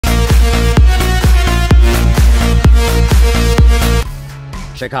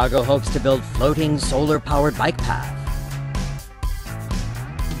Chicago hopes to build floating solar-powered bike path.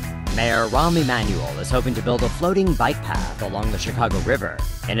 Mayor Rahm Emanuel is hoping to build a floating bike path along the Chicago River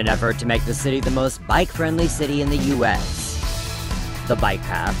in an effort to make the city the most bike-friendly city in the U.S. The bike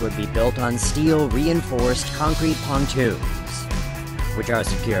path would be built on steel-reinforced concrete pontoons, which are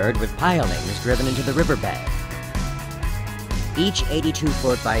secured with pilings driven into the riverbed. Each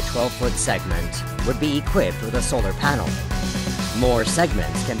 82-foot by 12-foot segment would be equipped with a solar panel. More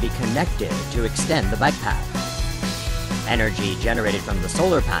segments can be connected to extend the bike path. Energy generated from the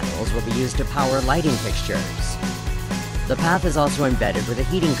solar panels will be used to power lighting fixtures. The path is also embedded with a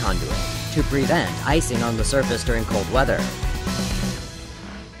heating conduit to prevent icing on the surface during cold weather.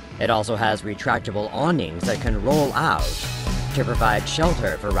 It also has retractable awnings that can roll out to provide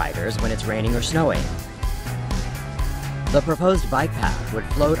shelter for riders when it's raining or snowing. The proposed bike path would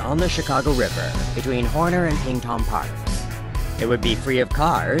float on the Chicago River between Horner and Pingtom Parks. It would be free of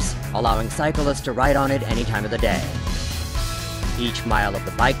cars, allowing cyclists to ride on it any time of the day. Each mile of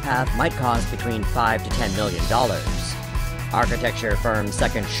the bike path might cost between $5 to $10 million. Architecture firm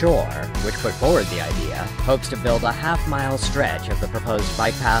Second Shore, which put forward the idea, hopes to build a half-mile stretch of the proposed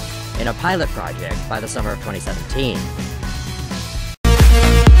bike path in a pilot project by the summer of 2017.